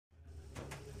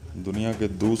दुनिया के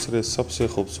दूसरे सबसे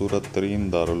खूबसूरत तरीन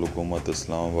दारुल हुकूमत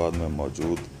इस्लामाबाद में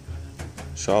मौजूद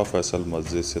शाह फैसल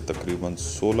मस्जिद से तकरीबन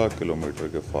 16 किलोमीटर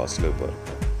के फासले पर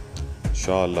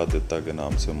शाह अल्लाह दित्ता के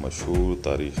नाम से मशहूर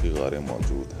तारीखी गारें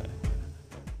मौजूद हैं।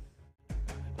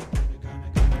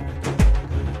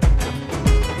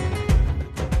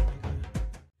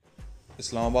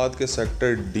 इस्लामाबाद के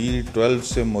सेक्टर D12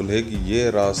 से मुल्हिक ये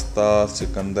रास्ता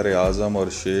सिकंदर आज़म और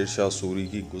शेर शाह सूरी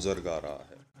की गुज़रगाह रहा है।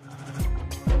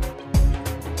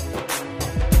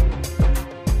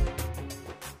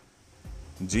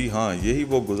 जी हाँ, यही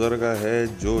वो गुज़रगाह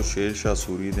है जो शेर शाह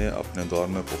सूरी ने अपने दौर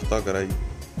में पुख्ता कराई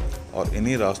और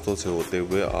इन्हीं रास्तों से होते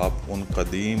हुए आप उन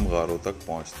कदीम गारों तक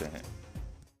पहुँचते हैं।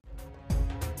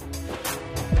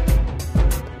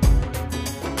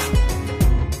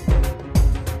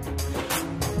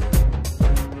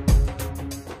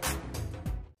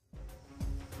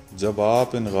 जब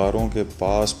आप इन गारों के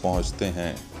पास पहुंचते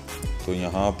हैं तो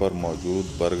यहाँ पर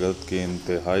मौजूद बरगद के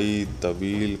इंतहाई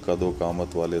तवील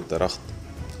कदो-कामत वाले दरख्त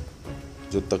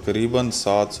जो तकरीबन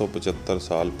 775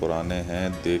 साल पुराने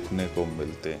हैं देखने को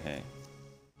मिलते हैं।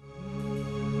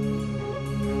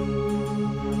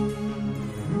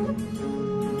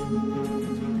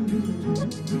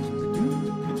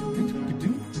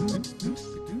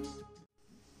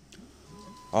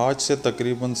 आज से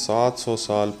तकरीबन 700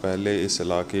 साल पहले इस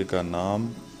इलाके का नाम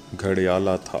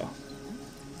घड़ियाला था,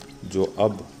 जो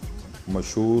अब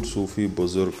मशहूर सूफ़ी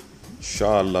बुज़ुर्ग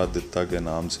शाह अल्लाह दित्ता के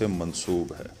नाम से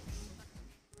मंसूब है।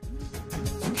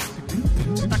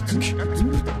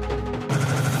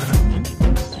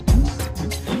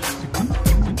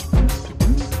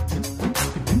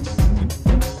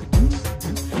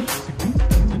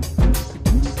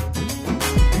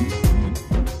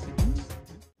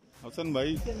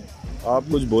 भाई आप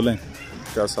कुछ बोलें,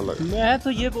 कैसा लगा? मैं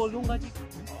तो ये बोलूँगा जी,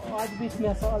 आज भी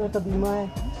इसमें सारे कदीमा है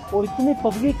और इतनी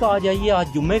पब्लिक आ जाइए।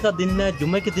 आज जुम्मे का दिन है,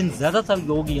 जुम्मे के दिन ज़्यादातर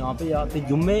लोग यहाँ पे आते,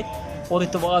 जुम्मे और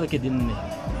इतवार के दिन में।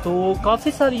 तो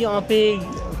काफ़ी सारी यहाँ पे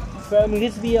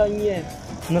फैमिलीज भी आई हैं।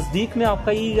 नज़दीक में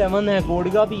आपका E11 है,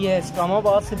 गोड़गा भी है,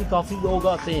 इस्लामाबाद से भी काफ़ी लोग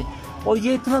आते हैं और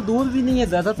ये इतना दूर भी नहीं है,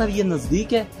 ज़्यादातर ये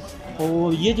नज़दीक है।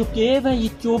 और ये जो केव है ये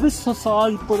 2400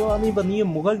 साल पुरानी बनी है,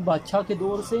 मुग़ल बादशाह के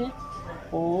दौर से।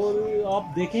 और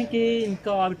आप देखें कि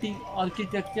इनका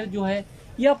आर्किटेक्चर जो है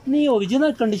ये अपनी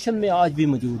ओरिजिनल कंडीशन में आज भी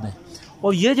मौजूद है।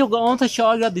 और ये जो गांव था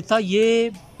शाह अल्लाह दित्ता, ये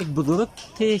एक बुजुर्ग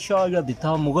थे शाह अल्लाह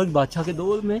दित्ता मुग़ल बादशाह के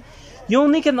दौर में। ये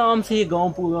उन्हीं के नाम से ये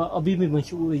गांव पूरा अभी भी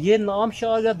मशहूर है। ये नाम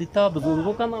शाह अल्लाह दित्ता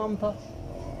बुजुर्गों का नाम था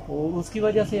और उसकी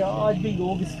वजह से आज भी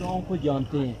लोग इस गाँव को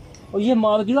जानते हैं। और ये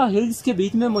मारगला हिल्स के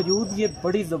बीच में मौजूद ये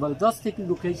बड़ी ज़बरदस्त एक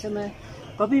लोकेशन है।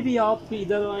 कभी भी आप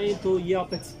इधर आएँ तो ये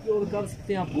आप एक्सप्लोर कर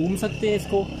सकते हैं, आप घूम सकते हैं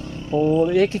इसको।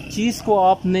 और एक एक चीज़ को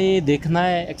आपने देखना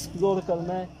है, एक्सप्लोर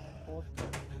करना है।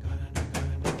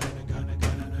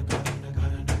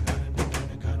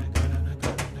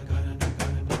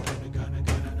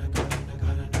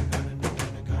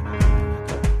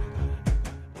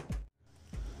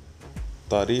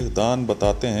 तारीखदान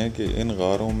बताते हैं कि इन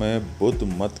गारों में बुद्ध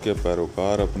मत के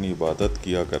पैरोकार अपनी इबादत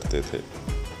किया करते थे।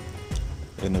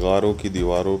 इन गारों की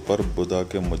दीवारों पर बुद्धा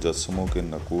के मुजस्समों के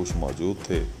नकूश मौजूद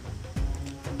थे,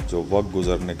 जो वक्त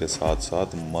गुजरने के साथ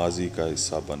साथ माजी का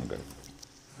हिस्सा बन गए।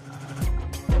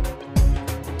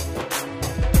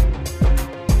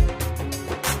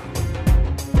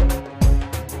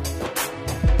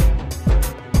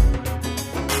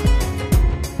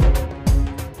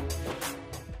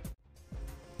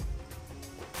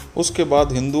 उसके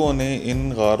बाद हिंदुओं ने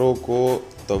इन गारों को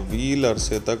तवील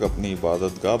अरसे तक अपनी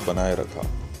इबादतगाह बनाए रखा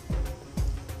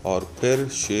और फिर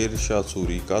शेर शाह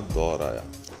सूरी का दौर आया।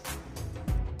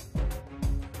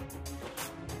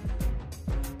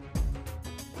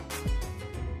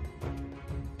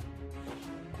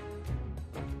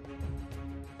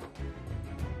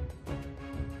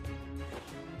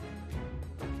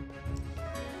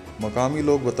 मकामी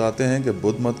लोग बताते हैं कि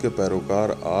बुद्ध मत के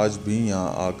पैरोकार आज भी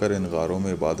यहाँ आकर इन गारों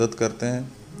में इबादत करते हैं,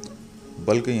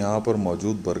 बल्कि यहाँ पर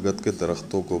मौजूद बरगद के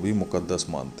दरख्तों को भी मुकद्दस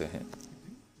मानते हैं।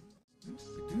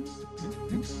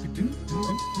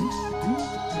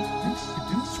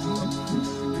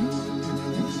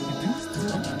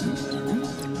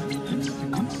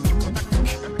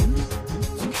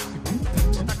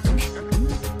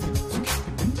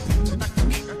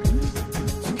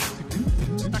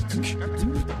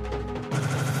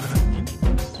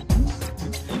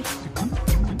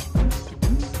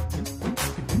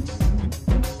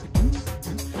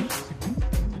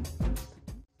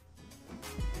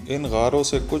 इन गारों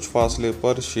से कुछ फासले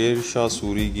पर शेर शाह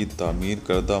सूरी की तामीर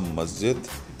करदा मस्जिद,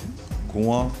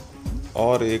 कुआं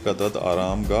और एक अदद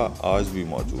आरामगाह आज भी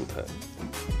मौजूद है।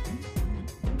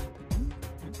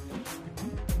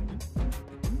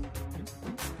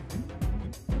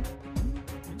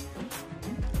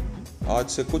 आज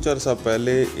से कुछ अरसा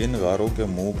पहले इन गारों के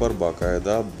मुंह पर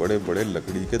बाकायदा बड़े बड़े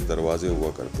लकड़ी के दरवाजे हुआ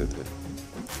करते थे,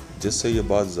 जिससे ये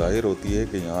बात जाहिर होती है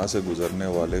कि यहाँ से गुजरने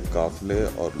वाले काफिले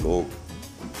और लोग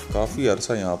काफ़ी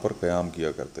अरसा यहाँ पर क़याम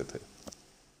किया करते थे।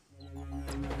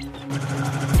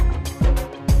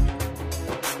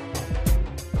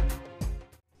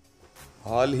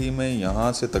 हाल ही में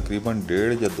यहाँ से तकरीबन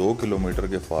 1.5 या 2 किलोमीटर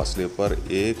के फासले पर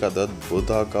एक अदद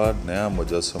बुद्धा का नया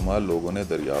मुजस्समा लोगों ने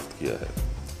दरियाफ्त किया है।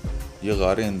 ये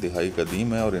गारें इंतहाई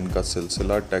कदीम है और इनका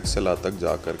सिलसिला टैक्सिला तक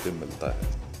जा कर के मिलता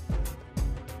है।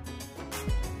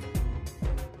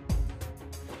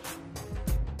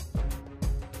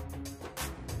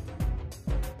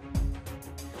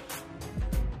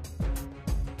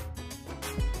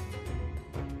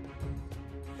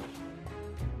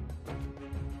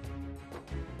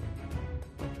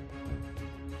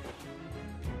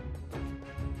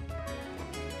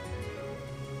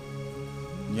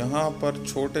 यहाँ पर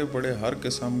छोटे बड़े हर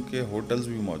किस्म के होटल्स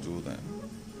भी मौजूद हैं।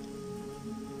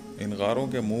 इन गारों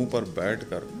के मुंह पर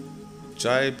बैठकर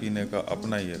चाय पीने का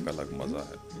अपना ही एक अलग मज़ा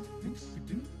है।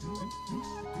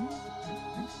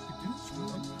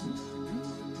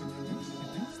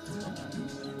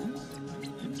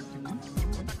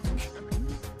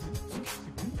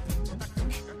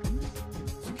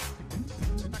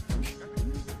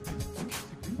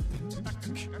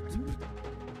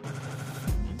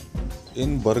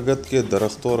 इन बरगद के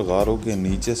दरख्तों और गारों के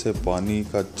नीचे से पानी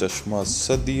का चश्मा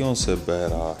सदियों से बह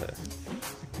रहा है।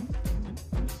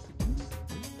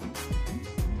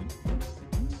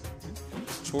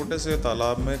 छोटे से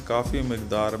तालाब में काफ़ी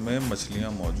मिकदार में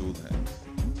मछलियां मौजूद हैं।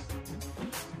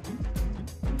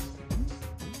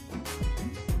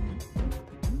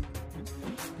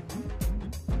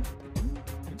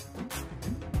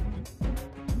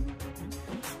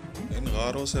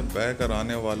 गारों से बह कर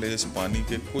आने वाले इस पानी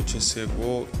के कुछ हिस्से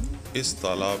को इस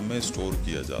तालाब में स्टोर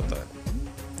किया जाता है।